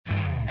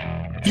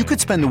You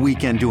could spend the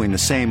weekend doing the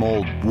same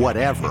old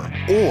whatever,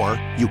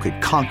 or you could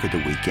conquer the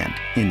weekend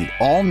in the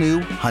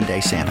all-new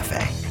Hyundai Santa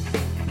Fe.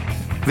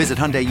 Visit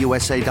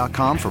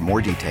HyundaiUSA.com for more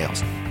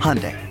details.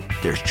 Hyundai,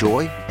 there's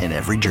joy in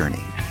every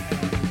journey.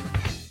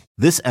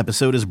 This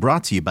episode is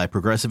brought to you by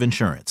Progressive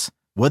Insurance.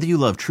 Whether you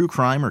love true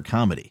crime or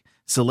comedy,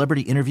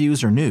 celebrity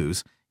interviews or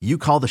news, you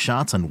call the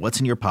shots on what's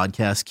in your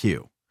podcast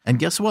queue. And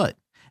guess what?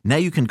 Now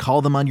you can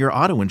call them on your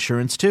auto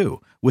insurance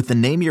too with the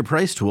Name Your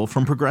Price tool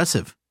from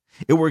Progressive.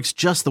 It works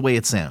just the way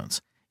it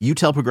sounds. You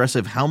tell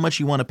Progressive how much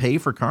you want to pay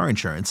for car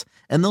insurance,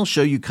 and they'll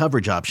show you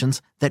coverage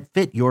options that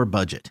fit your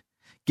budget.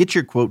 Get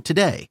your quote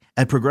today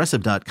at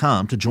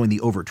Progressive.com to join the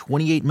over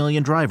 28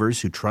 million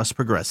drivers who trust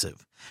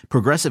Progressive.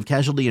 Progressive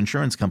Casualty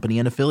Insurance Company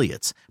and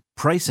Affiliates.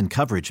 Price and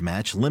coverage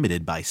match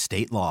limited by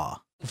state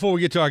law. Before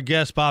we get to our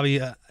guest, Bobby,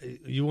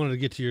 you wanted to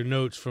get to your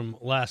notes from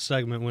last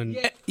segment when.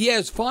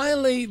 Yes,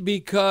 finally,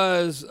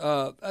 because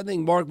I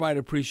think Mark might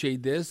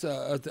appreciate this.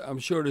 I'm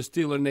sure the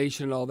Steeler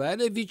Nation and all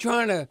that. If you're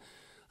trying to,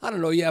 I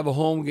don't know, you have a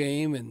home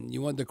game and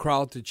you want the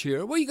crowd to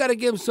cheer, well, you got to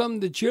give them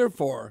something to cheer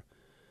for.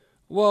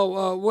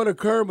 Well, what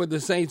occurred with the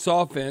Saints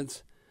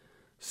offense,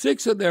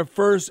 6 of their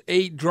first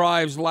 8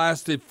 drives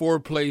lasted 4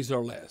 plays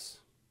or less.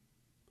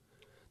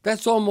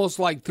 That's almost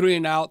like 3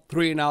 and out,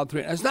 3 and out,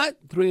 3. It's not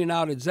 3 and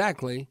out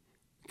exactly,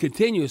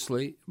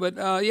 continuously, but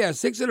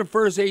 6 of the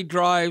first 8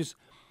 drives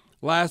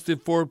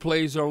lasted 4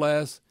 plays or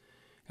less,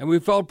 and we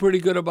felt pretty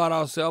good about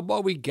ourselves.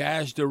 But we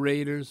gashed the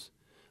Raiders.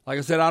 Like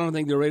I said, I don't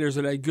think the Raiders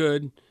are that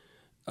good.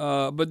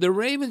 But the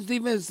Ravens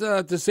defense,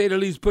 to say the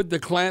least, put the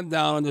clamp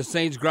down on the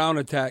Saints' ground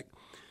attack.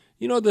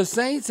 You know, the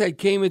Saints had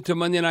came into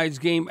Monday night's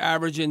game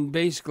averaging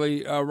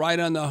basically right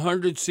on the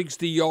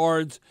 160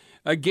 yards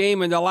a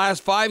game in the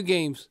last 5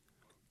 games.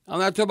 I'm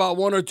not talking about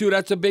 1 or 2.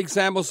 That's a big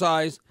sample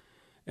size.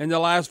 In the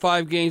last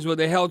 5 games where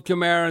they held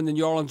Kamara and the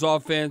New Orleans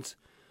offense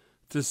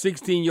to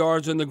 16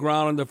 yards on the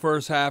ground in the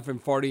first half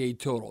and 48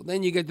 total.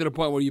 Then you get to the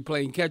point where you're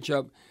playing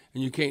catch-up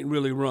and you can't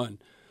really run.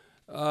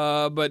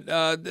 But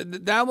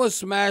that was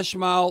smash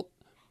mouth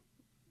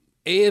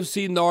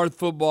AFC North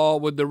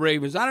football with the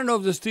Ravens. I don't know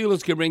if the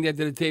Steelers can bring that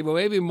to the table.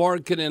 Maybe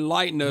Mark can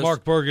enlighten us.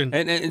 Mark Bergen.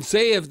 And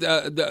say if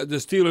the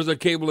Steelers are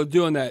capable of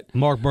doing that.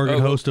 Mark Bergen,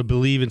 host of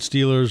Believe in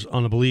Steelers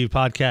on the Believe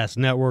Podcast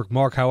Network.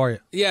 Mark, how are you?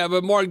 Yeah,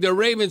 but Mark, the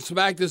Ravens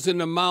smacked us in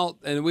the mouth,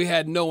 and we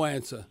had no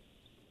answer.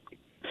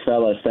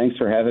 Fellas, thanks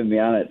for having me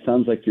on. It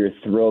sounds like you're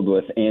thrilled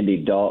with Andy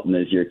Dalton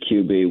as your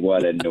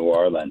QB1 in New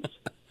Orleans.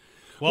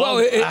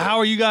 Well, how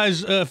are you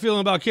guys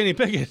feeling about Kenny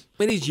Pickett?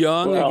 I mean, he's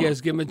young. I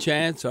guess give him a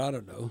chance. I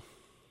don't know.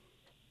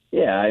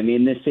 Yeah, I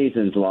mean, this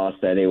season's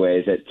lost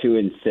anyways at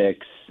 2-6.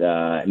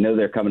 I know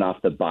they're coming off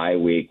the bye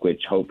week,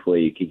 which hopefully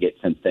you can get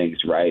some things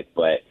right.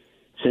 But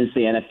since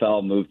the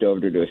NFL moved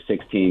over to a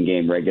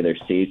 16-game regular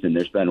season,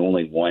 there's been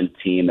only one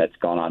team that's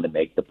gone on to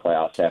make the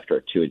playoffs after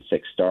a 2-6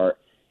 start.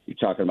 You're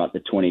talking about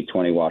the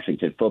 2020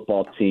 Washington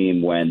football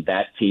team when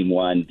that team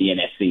won the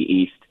NFC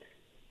East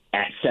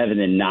at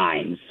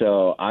 7-9.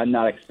 So I'm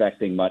not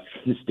expecting much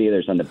from the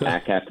Steelers on the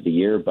back half of the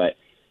year, but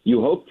you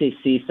hope to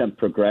see some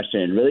progression.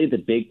 And really the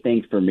big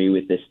thing for me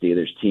with this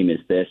Steelers team is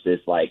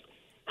like,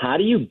 how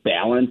do you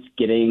balance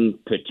getting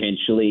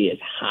potentially as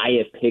high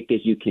a pick as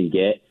you can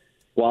get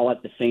while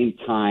at the same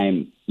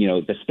time, you know,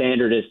 the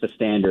standard is the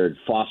standard,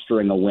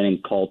 fostering a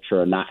winning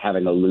culture and not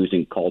having a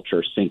losing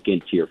culture sink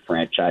into your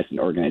franchise and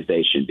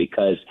organization?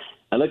 Because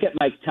I look at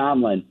Mike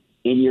Tomlin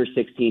in year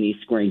 16, he's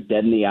squaring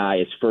dead in the eye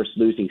his first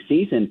losing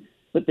season.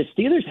 But the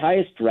Steelers'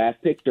 highest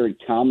draft pick during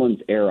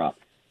Tomlin's era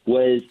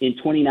was in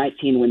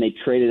 2019 when they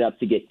traded up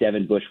to get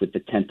Devin Bush with the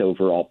 10th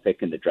overall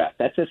pick in the draft.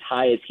 That's as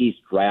high as he's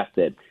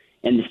drafted.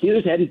 And the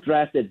Steelers hadn't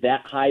drafted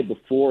that high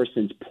before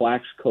since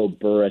Plaxico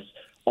Burress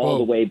all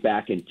the way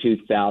back in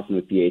 2000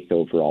 with the 8th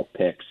overall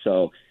pick.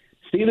 So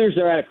Steelers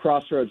are at a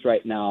crossroads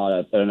right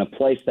now in a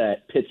place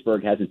that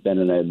Pittsburgh hasn't been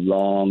in a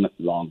long,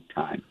 long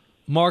time.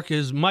 Mark,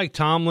 is Mike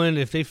Tomlin,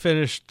 if they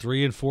finish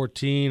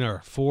 3-14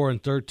 or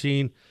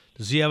 4-13,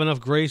 does he have enough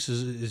grace?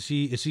 Is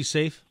he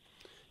safe?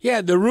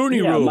 Yeah, the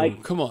Rooney Rule.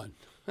 Come on.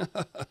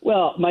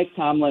 Well, Mike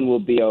Tomlin will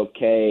be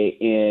okay.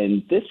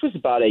 And this was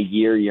about a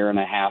year and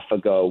a half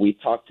ago. We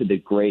talked to the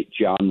great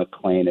John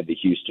McClain of the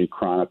Houston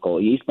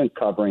Chronicle. He's been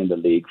covering the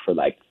league for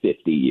like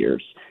 50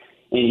 years.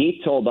 And he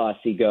told us,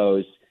 he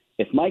goes,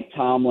 if Mike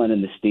Tomlin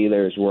and the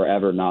Steelers were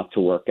ever not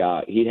to work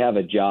out, he'd have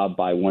a job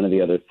by one of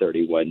the other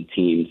 31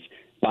 teams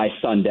by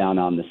sundown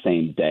on the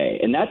same day.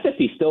 And that's if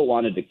he still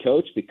wanted to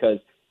coach, because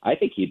I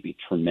think he'd be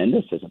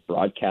tremendous as a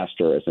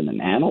broadcaster, as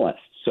an analyst.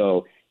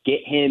 So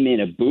get him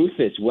in a booth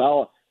as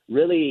well.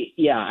 Really,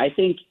 yeah, I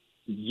think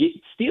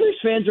Steelers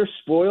fans are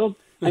spoiled.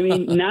 I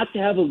mean, not to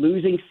have a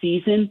losing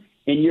season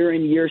and you're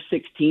in year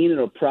 16,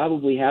 it'll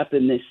probably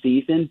happen this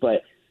season.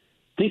 But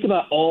think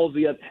about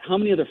how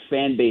many other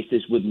fan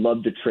bases would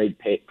love to trade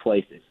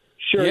places.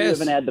 Sure, you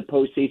haven't had the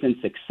postseason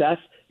success,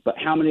 but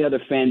how many other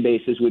fan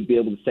bases would be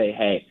able to say,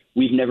 hey,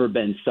 we've never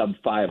been sub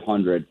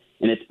 500,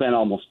 and it's been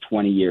almost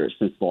 20 years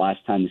since the last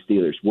time the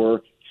Steelers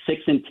were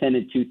 6-10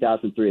 in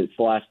 2003. It's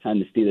the last time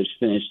the Steelers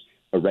finished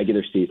a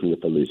regular season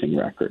with a losing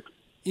record.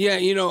 Yeah,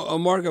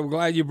 Mark, I'm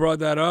glad you brought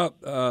that up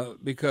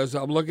because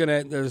I'm looking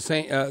at the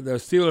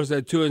Steelers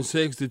at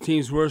 2-6, the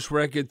team's worst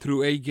record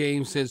through 8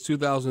 games since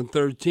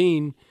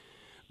 2013.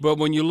 But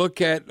when you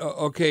look at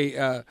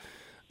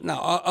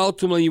now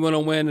ultimately you want to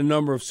win a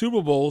number of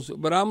Super Bowls.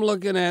 But I'm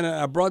looking at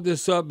I brought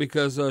this up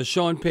because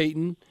Sean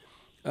Payton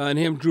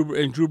and Drew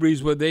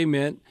Brees, what they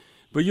meant.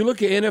 But you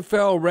look at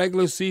NFL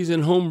regular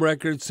season home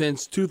records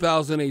since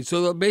 2008.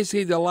 So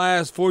basically the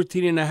last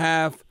 14 and a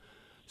half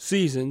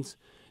seasons.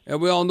 And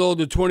we all know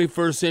the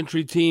 21st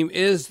century team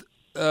is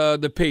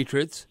the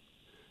Patriots.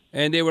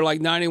 And they were like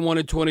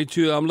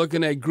 91-22. I'm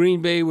looking at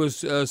Green Bay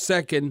was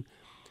second.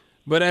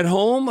 But at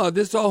home,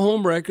 this is all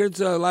home records,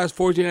 last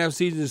 14 and a half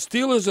seasons.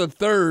 Steelers are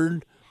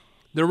third.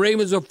 The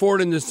Ravens are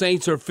fourth and the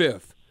Saints are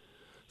fifth.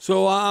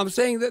 So I'm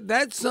saying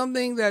that's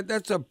something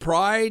that's a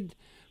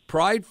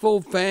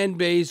prideful fan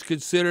base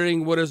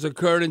considering what has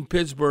occurred in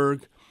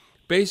Pittsburgh,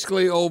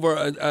 basically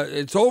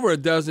it's over a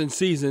dozen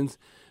seasons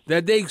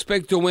that they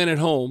expect to win at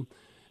home.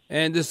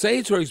 And the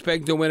Saints were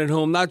expecting to win at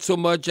home, not so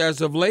much as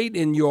of late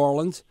in New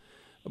Orleans.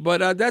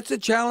 But that's a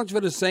challenge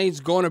for the Saints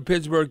going to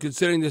Pittsburgh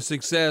considering the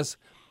success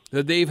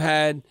that they've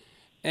had.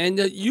 And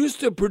used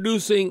to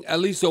producing at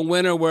least a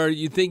winner where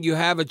you think you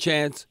have a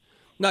chance.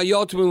 Now, you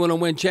ultimately want to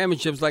win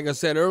championships, like I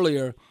said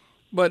earlier.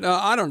 But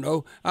I don't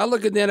know. I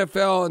look at the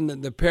NFL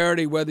and the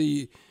parity, whether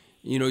you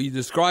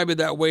describe it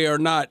that way or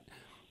not.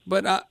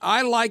 But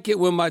I like it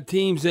when my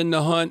team's in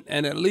the hunt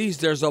and at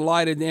least there's a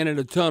light at the end of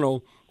the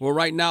tunnel. Well,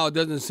 right now it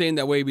doesn't seem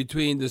that way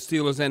between the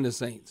Steelers and the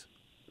Saints.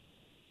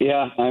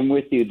 Yeah, I'm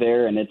with you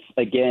there. And it's,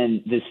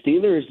 again, the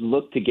Steelers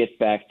look to get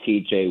back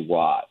T.J.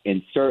 Watt.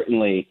 And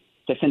certainly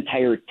this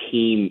entire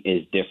team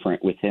is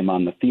different with him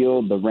on the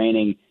field. The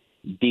reigning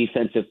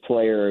Defensive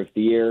Player of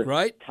the Year.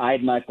 Right.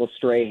 Tied Michael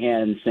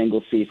Strahan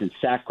single-season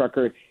sack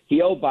record.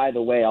 He, by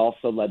the way,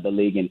 also led the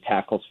league in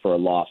tackles for a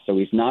loss. So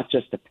he's not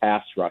just a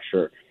pass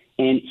rusher.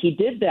 And he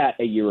did that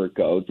a year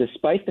ago,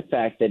 despite the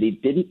fact that he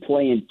didn't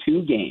play in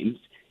 2 games.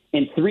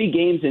 In 3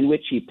 games in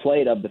which he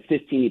played, of the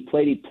 15 he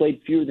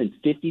played fewer than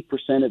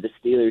 50% of the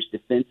Steelers'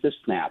 defensive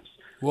snaps.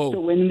 Whoa. So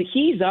when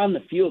he's on the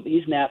field,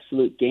 he's an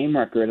absolute game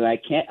record, and I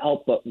can't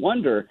help but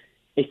wonder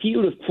if he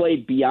would have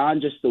played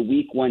beyond just the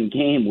Week 1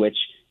 game, which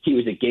he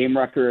was a game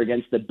record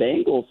against the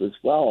Bengals as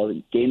well, a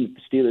game that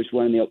the Steelers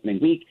won in the opening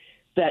week,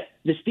 that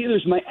the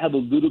Steelers might have a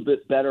little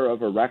bit better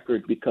of a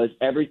record because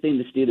everything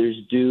the Steelers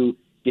do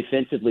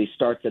defensively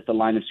starts at the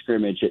line of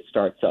scrimmage. It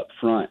starts up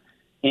front.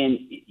 And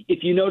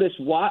if you notice,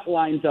 Watt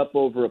lines up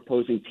over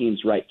opposing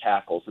teams' right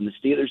tackles, and the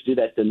Steelers do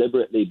that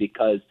deliberately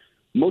because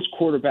most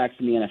quarterbacks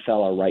in the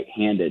NFL are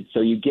right-handed.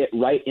 So you get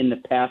right in the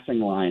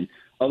passing line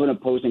of an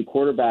opposing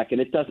quarterback,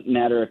 and it doesn't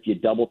matter if you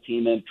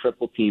double-team him,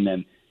 triple-team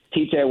him.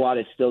 T.J. Watt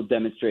has still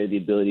demonstrated the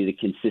ability to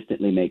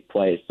consistently make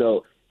plays.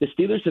 So the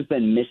Steelers have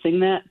been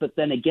missing that. But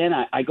then again,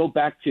 I go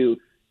back to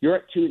you're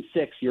at 2-6.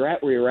 You're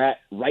at where you're at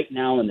right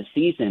now in the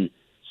season.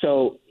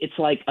 So it's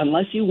like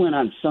unless you went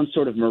on some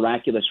sort of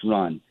miraculous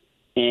run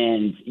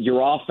and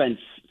your offense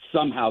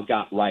somehow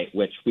got right,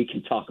 which we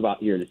can talk about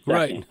here in a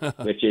second, right.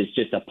 which is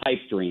just a pipe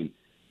dream.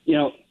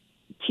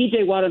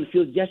 T.J. Watt on the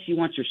field, yes, you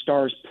want your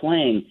stars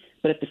playing,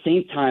 but at the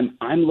same time,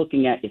 I'm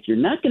looking at if you're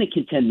not going to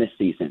contend this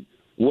season,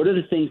 what are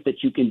the things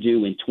that you can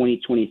do in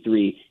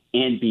 2023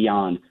 and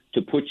beyond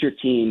to put your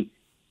team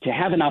to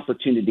have an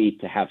opportunity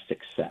to have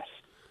success?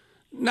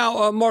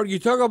 Now, Mark, you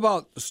talk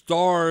about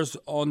stars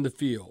on the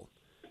field.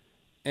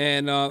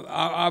 And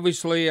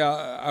obviously,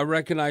 I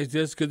recognize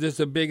this because it's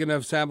a big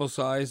enough sample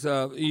size.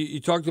 You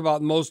talked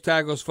about most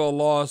tackles for a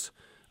loss.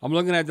 I'm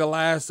looking at the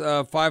last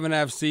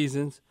 5.5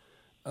 seasons.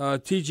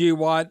 T.J.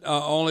 Watt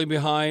only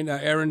behind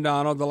Aaron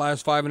Donald the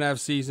last 5.5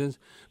 seasons.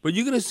 But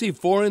you're going to see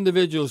 4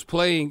 individuals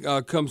playing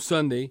come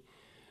Sunday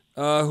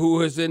who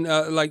is in,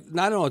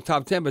 not only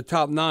top 10, but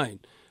top 9.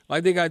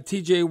 Like they got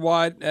T.J.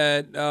 Watt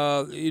at,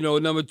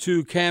 number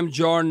 2, Cam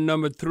Jordan,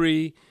 number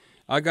 3.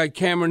 I got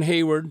Cameron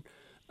Hayward.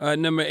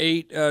 Number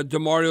 8,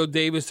 Demario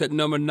Davis at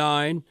number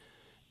 9.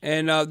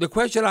 And the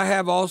question I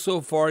have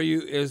also for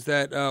you is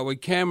that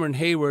with Cameron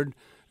Hayward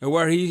and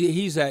where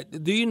he's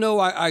at, do you know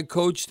I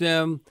coached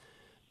them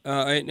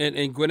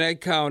in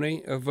Gwinnett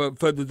County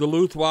for the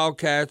Duluth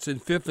Wildcats in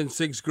 5th and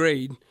 6th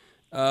grade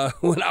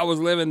when I was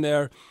living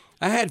there.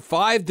 I had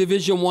 5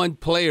 Division I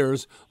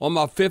players on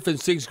my 5th and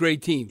 6th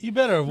grade team. You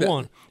better have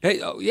won. Hey,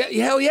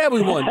 hell yeah,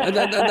 we won.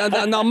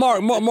 Now,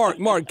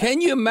 Mark,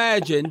 can you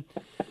imagine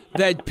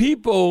that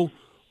people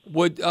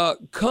would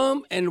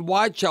come and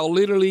watch our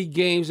Little League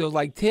games? It was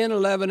like 10,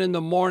 11 in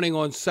the morning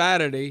on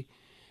Saturday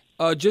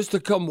just to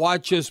come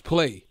watch us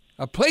play.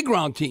 A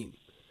playground team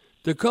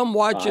to come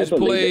watch us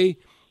play.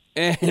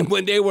 And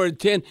when they were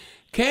 10,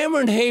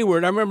 Cameron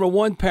Hayward, I remember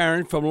one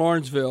parent from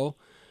Lawrenceville,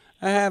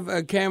 I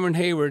have Cameron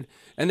Hayward,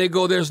 and they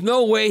go, there's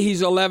no way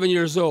he's 11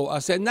 years old. I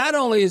said, not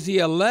only is he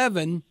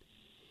 11,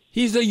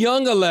 he's a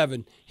young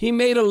 11. He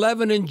made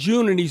 11 in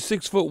June, and he's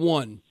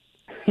 6'1".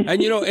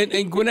 And,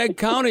 in Gwinnett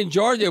County,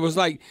 Georgia, it was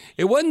like,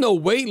 it wasn't no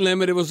weight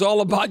limit. It was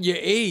all about your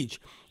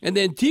age. And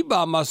then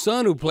T-Bob, my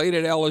son, who played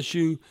at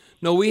LSU,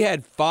 we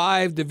had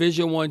 5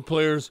 Division I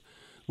players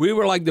we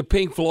were like the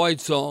Pink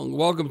Floyd song,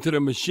 "Welcome to the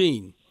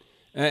Machine,"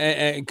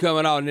 and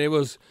coming out, and it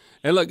was.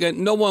 And look,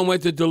 no one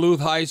went to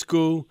Duluth High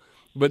School,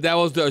 but that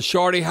was the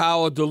Shorty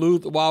Howell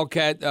Duluth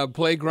Wildcat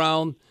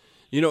playground.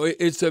 You know,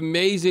 it's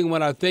amazing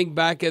when I think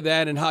back at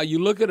that and how you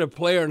look at a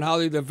player and how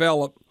they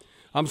develop.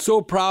 I'm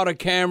so proud of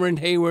Cameron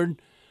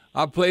Hayward.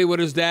 I played with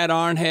his dad,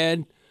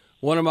 Arnhead,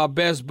 one of my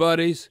best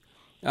buddies.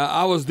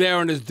 I was there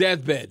on his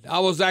deathbed.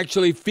 I was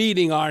actually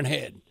feeding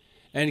Arnhead,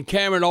 and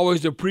Cameron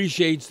always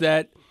appreciates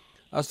that.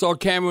 I saw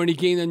Cameron when he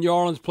came to New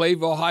Orleans, played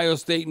for Ohio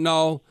State and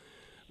all.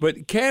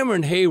 But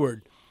Cameron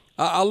Hayward,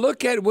 I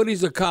look at what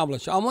he's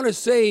accomplished. I want to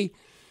say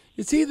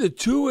it's either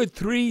 2 or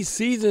 3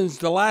 seasons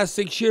the last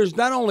 6 years,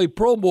 not only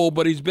Pro Bowl,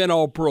 but he's been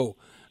All-Pro.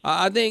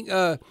 I think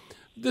the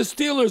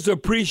Steelers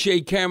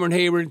appreciate Cameron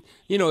Hayward.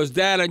 You know, his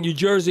dad, a New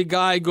Jersey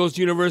guy, goes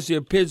to University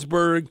of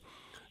Pittsburgh.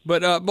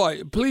 But,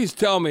 boy, please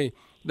tell me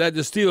that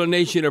the Steeler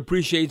Nation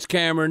appreciates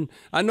Cameron.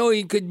 I know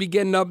he could be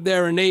getting up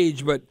there in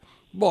age, but,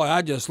 boy,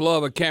 I just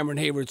love a Cameron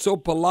Hayward. So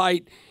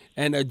polite.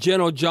 And a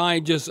gentle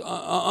giant, just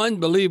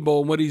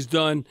unbelievable what he's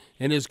done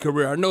in his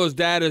career. I know his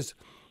dad is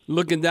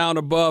looking down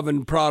above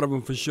and proud of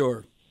him for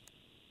sure.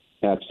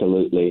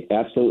 Absolutely.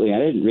 Absolutely. I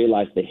didn't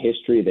realize the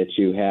history that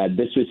you had.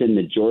 This was in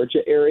the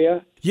Georgia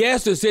area?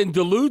 Yes, it's in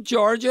Duluth,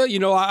 Georgia. You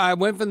know, I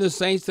went from the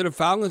Saints to the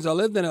Falcons. I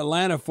lived in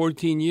Atlanta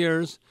 14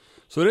 years.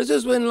 So this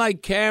is when,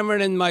 like,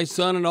 Cameron and my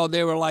son and all,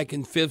 they were, like,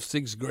 in 5th,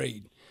 6th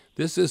grade.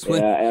 This is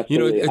when, you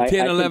know,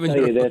 10, 11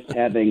 years old. I can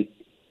tell you this,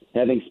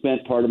 having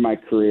spent part of my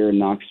career in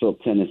Knoxville,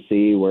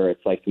 Tennessee, where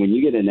it's like when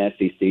you get in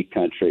SEC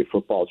country,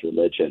 football's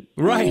religion.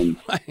 Right.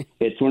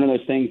 It's one of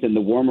those things in the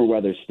warmer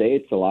weather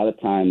states, a lot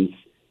of times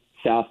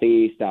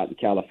southeast, out in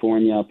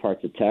California,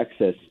 parts of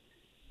Texas,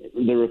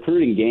 the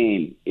recruiting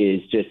game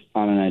is just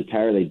on an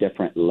entirely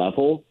different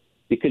level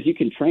because you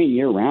can train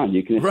year-round.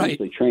 You can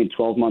essentially train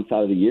 12 months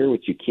out of the year,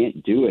 which you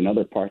can't do in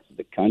other parts of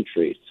the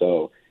country.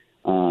 So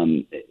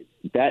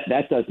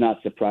that does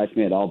not surprise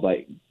me at all.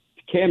 But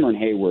Cameron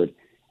Hayward,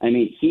 I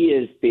mean, he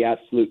is the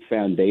absolute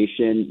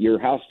foundation. Your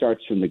house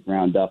starts from the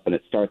ground up, and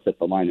it starts at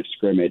the line of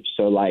scrimmage.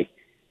 So, like,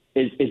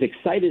 as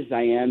excited as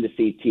I am to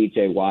see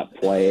T.J. Watt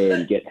play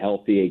and get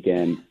healthy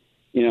again,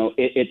 you know,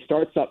 it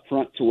starts up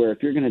front to where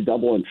if you're going to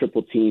double and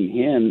triple team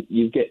him,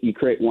 you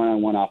create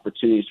one-on-one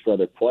opportunities for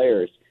other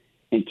players.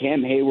 And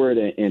Cam Hayward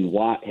and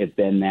Watt have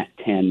been that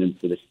tandem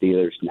for the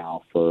Steelers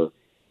now for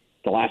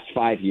the last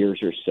 5 years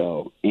or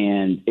so.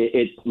 And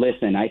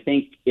listen, I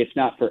think if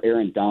not for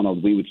Aaron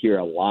Donald, we would hear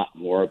a lot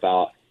more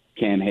about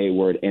Cam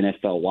Hayward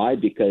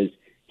NFL-wide because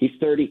he's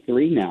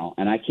 33 now,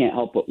 and I can't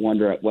help but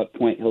wonder at what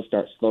point he'll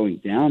start slowing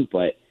down.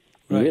 But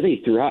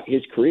really, throughout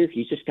his career,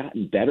 he's just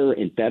gotten better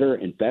and better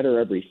and better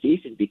every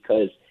season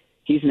because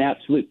he's an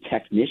absolute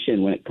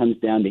technician when it comes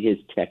down to his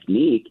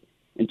technique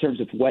in terms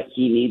of what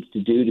he needs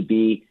to do to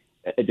be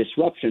a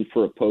disruption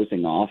for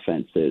opposing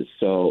offenses.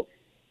 So,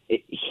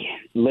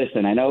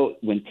 listen, I know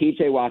when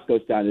T.J. Watt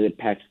goes down, it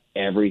impacts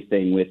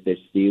everything with this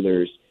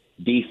Steelers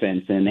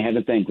defense, and they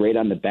haven't been great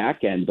on the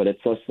back end, but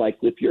it's just like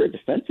if you're a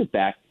defensive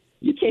back,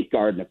 you can't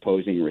guard an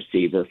opposing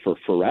receiver for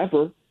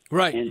forever.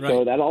 Right.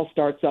 So that all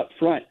starts up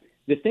front.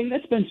 The thing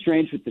that's been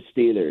strange with the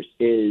Steelers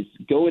is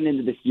going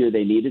into this year,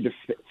 they needed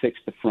to fix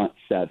the front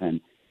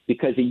seven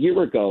because a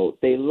year ago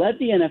they led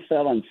the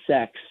NFL on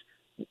sacks,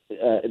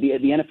 the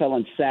NFL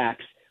on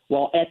sacks,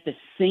 while at the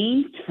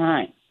same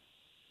time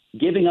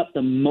giving up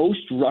the most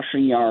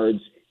rushing yards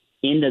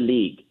in the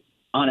league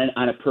on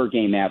a per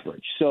game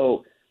average.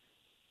 So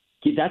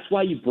that's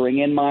why you bring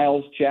in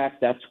Myles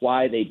Jack. That's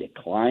why they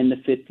declined the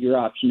 5th-year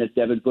option of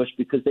Devin Bush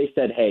because they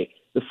said, hey,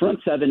 the front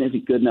seven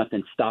isn't good enough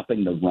in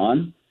stopping the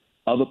run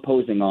of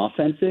opposing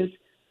offenses.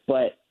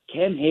 But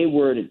Cam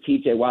Hayward and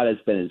T.J. Watt has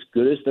been as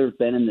good as they've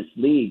been in this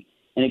league.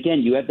 And,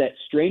 again, you have that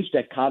strange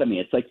dichotomy.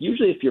 It's like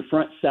usually if your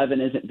front seven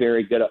isn't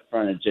very good up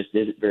front, it just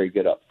isn't very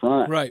good up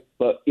front. Right.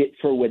 But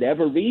for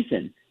whatever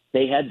reason,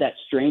 they had that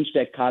strange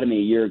dichotomy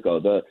a year ago.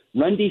 The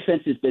run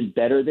defense has been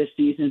better this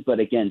season, but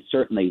again,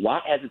 certainly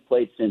Watt hasn't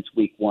played since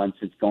week 1,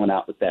 since going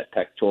out with that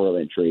pectoral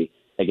injury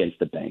against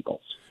the Bengals.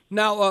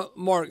 Now,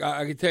 Mark,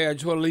 I can tell you, I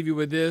just want to leave you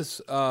with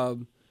this.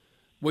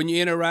 When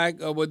you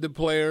interact with the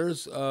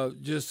players,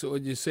 just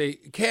when you say,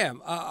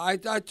 Cam, I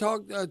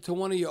talked to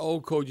one of your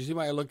old coaches. He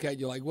might look at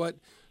you like, what?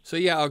 So,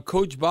 yeah,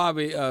 Coach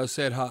Bobby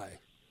said hi.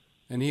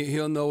 And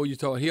he'll know what you're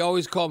talking. He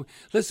always called me.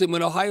 Listen,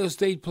 when Ohio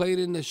State played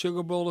in the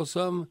Sugar Bowl or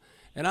something,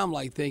 and I'm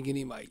like thinking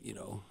he might,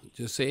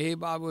 just say, hey,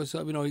 Bobby, what's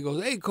up? He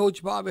goes, hey,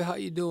 Coach Bobby, how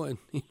you doing?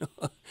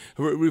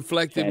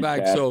 Reflecting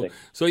back. So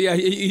yeah,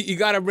 you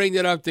got to bring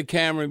that up to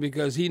Cameron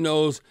because he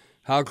knows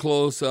how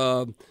close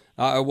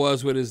I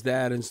was with his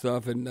dad and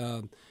stuff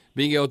and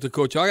being able to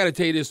coach. I got to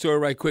tell you this story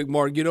right quick,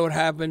 Mark. You know what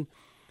happened?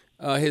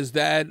 His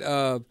dad,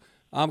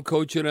 I'm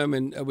coaching him,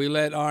 and we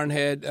let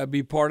Arnhead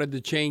be part of the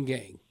chain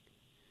gang.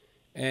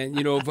 And,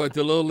 for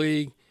the Little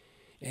League.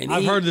 And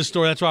I've heard this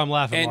story. That's why I'm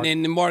laughing, and Mark.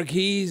 then Mark,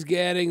 he's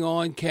getting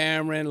on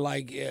Cameron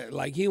like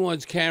he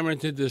wants Cameron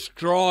to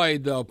destroy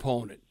the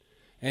opponent.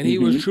 And he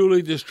was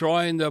truly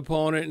destroying the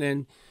opponent.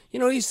 And,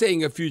 he's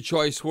saying a few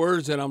choice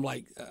words. And I'm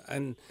like,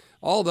 and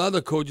all the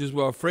other coaches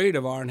were afraid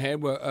of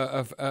Arnhead, were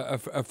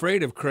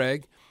afraid of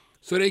Craig.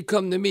 So they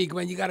come to me,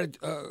 man, you got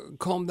to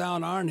calm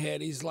down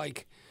Arnhead. He's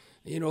like,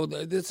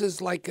 this is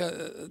like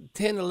a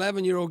 10,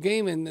 11-year-old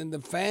game, and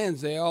the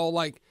fans, they all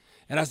like,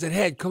 and I said,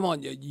 Head, come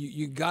on,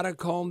 you got to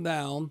calm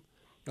down.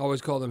 I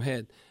always call them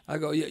Head. I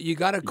go, you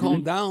got to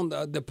calm down.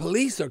 The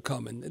police are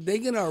coming. They're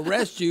going to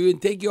arrest you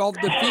and take you off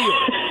the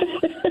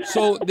field.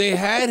 So they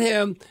had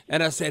him,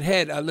 and I said,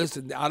 Head,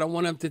 listen, I don't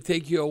want him to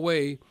take you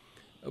away,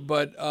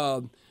 but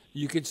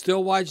you could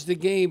still watch the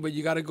game, but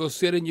you got to go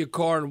sit in your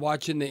car and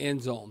watch in the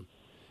end zone.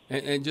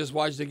 And just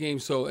watch the game.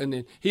 So, and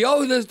then he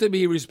always listened to me.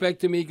 He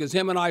respected me because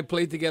him and I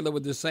played together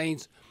with the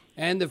Saints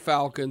and the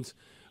Falcons.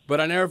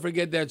 But I never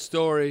forget that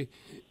story.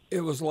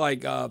 It was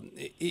like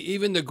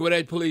even the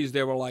Gwinnett police,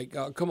 they were like,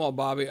 come on,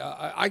 Bobby,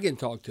 I can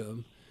talk to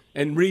him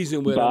and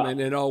reason with him,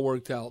 and it all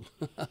worked out.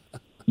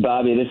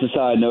 Bobby, this is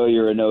how I know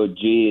you're an OG,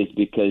 is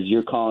because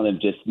you're calling him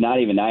just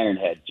not even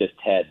Ironhead, just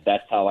Head.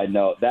 That's how I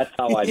know. That's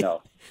how I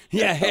know.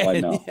 Yeah, That's how I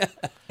know. Yeah.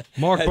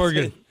 Mark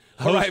Bergen.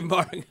 All right,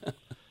 Mark.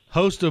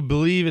 Host of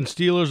Believe in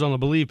Steelers on the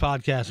Believe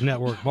Podcast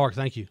Network. Mark,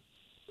 thank you.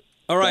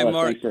 All right,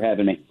 Mark. Thanks for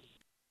having me.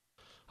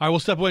 All right, we'll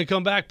step away and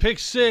come back. Pick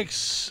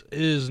 6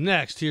 is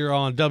next here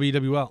on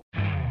WWL.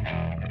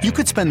 You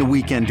could spend the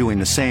weekend doing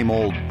the same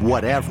old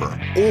whatever,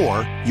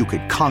 or you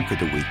could conquer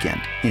the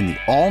weekend in the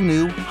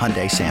all-new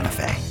Hyundai Santa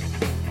Fe.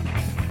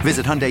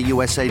 Visit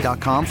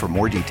HyundaiUSA.com for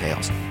more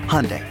details.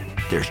 Hyundai,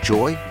 there's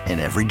joy in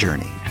every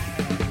journey.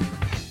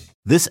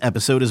 This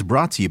episode is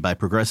brought to you by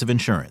Progressive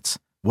Insurance.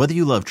 Whether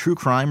you love true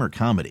crime or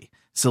comedy,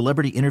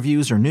 celebrity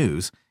interviews or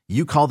news,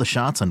 you call the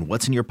shots on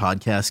what's in your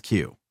podcast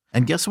queue.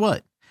 And guess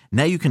what?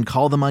 Now you can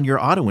call them on your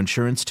auto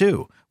insurance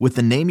too with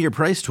the Name Your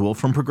Price tool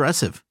from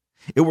Progressive.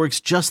 It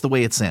works just the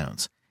way it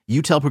sounds.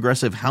 You tell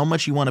Progressive how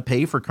much you want to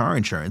pay for car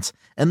insurance,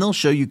 and they'll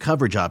show you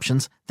coverage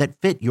options that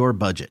fit your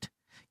budget.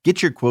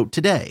 Get your quote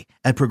today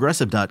at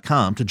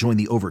Progressive.com to join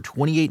the over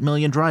 28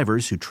 million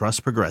drivers who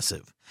trust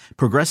Progressive.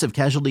 Progressive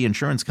Casualty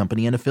Insurance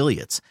Company and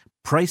Affiliates.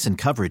 Price and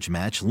coverage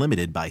match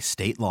limited by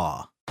state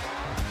law.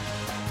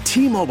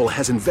 T-Mobile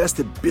has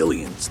invested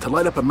billions to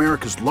light up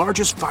America's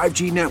largest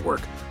 5G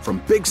network,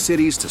 from big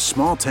cities to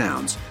small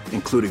towns,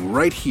 including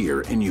right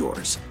here in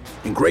yours.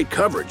 And great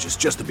coverage is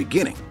just the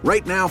beginning.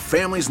 Right now,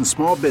 families and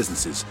small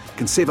businesses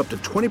can save up to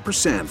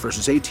 20%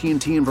 versus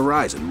AT&T and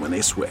Verizon when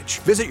they switch.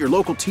 Visit your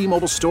local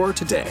T-Mobile store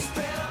today.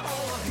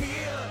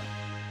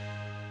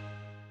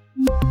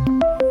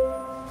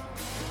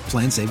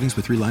 Plan savings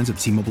with 3 lines of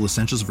T-Mobile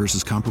Essentials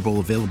versus comparable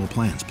available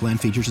plans. Plan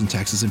features and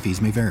taxes and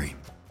fees may vary.